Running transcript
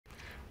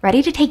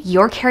Ready to take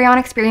your carry-on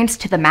experience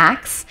to the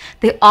max?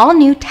 The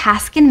all-new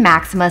Taskin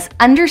Maximus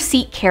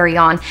Underseat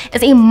Carryon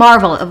is a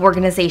marvel of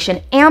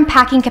organization and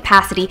packing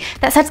capacity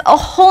that sets a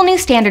whole new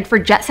standard for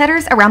jet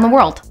setters around the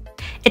world.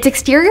 Its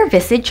exterior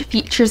visage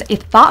features a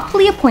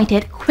thoughtfully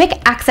appointed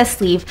quick access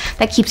sleeve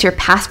that keeps your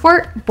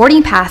passport,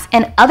 boarding pass,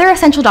 and other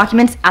essential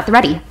documents at the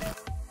ready.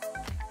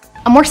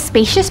 A more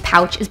spacious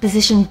pouch is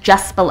positioned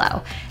just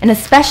below, and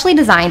is specially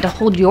designed to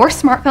hold your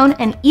smartphone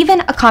and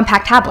even a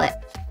compact tablet.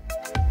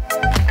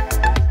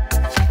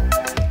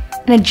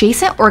 An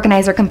adjacent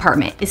organizer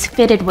compartment is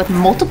fitted with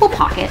multiple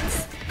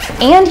pockets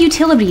and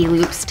utility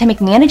loops to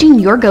make managing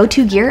your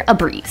go-to gear a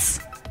breeze.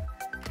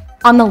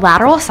 On the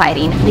lateral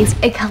siding is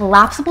a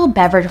collapsible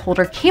beverage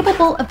holder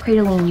capable of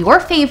cradling your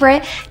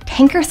favorite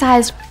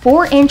tanker-sized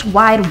 4-inch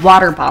wide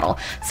water bottle,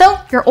 so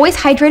you're always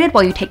hydrated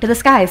while you take to the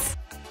skies.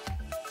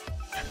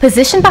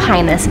 Positioned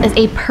behind this is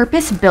a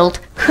purpose-built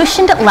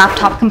cushioned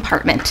laptop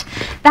compartment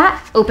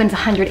that opens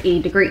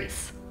 180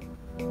 degrees.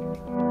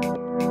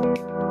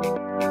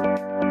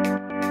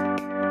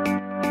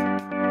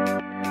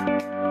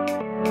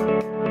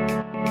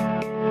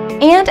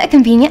 And a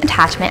convenient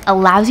attachment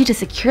allows you to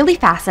securely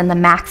fasten the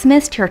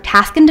Maximus to your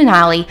Taskin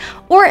Denali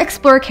or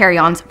Explorer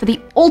carry-ons for the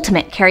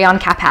ultimate carry-on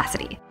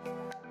capacity.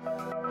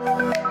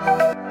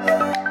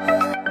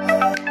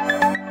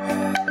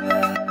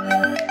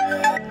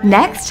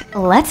 Next,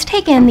 let's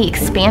take in the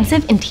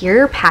expansive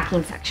interior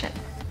packing section.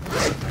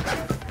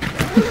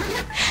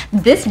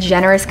 This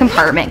generous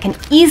compartment can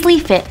easily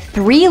fit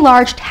 3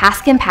 large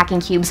Taskin packing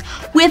cubes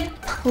with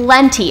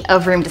plenty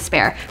of room to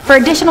spare for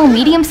additional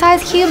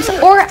medium-sized cubes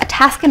or a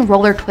Taskin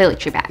roller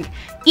toiletry bag.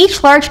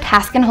 Each large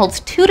Taskin holds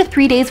 2 to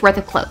 3 days worth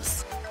of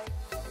clothes.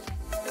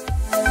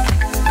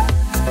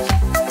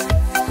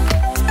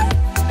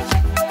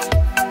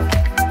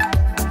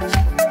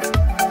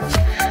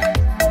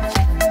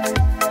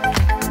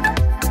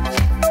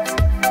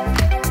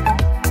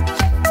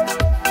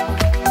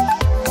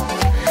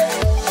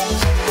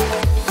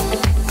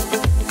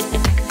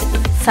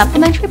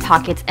 Supplementary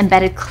pockets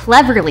embedded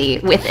cleverly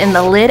within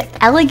the lid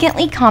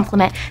elegantly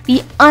complement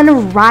the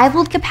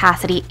unrivaled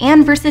capacity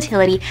and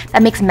versatility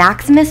that makes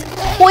Maximus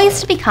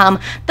poised to become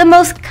the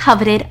most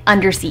coveted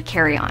underseat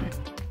carry-on.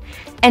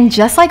 And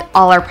just like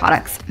all our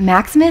products,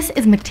 Maximus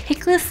is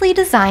meticulously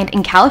designed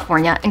in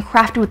California and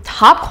crafted with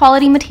top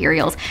quality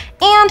materials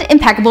and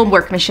impeccable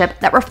workmanship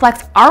that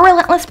reflects our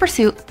relentless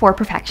pursuit for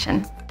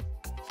perfection.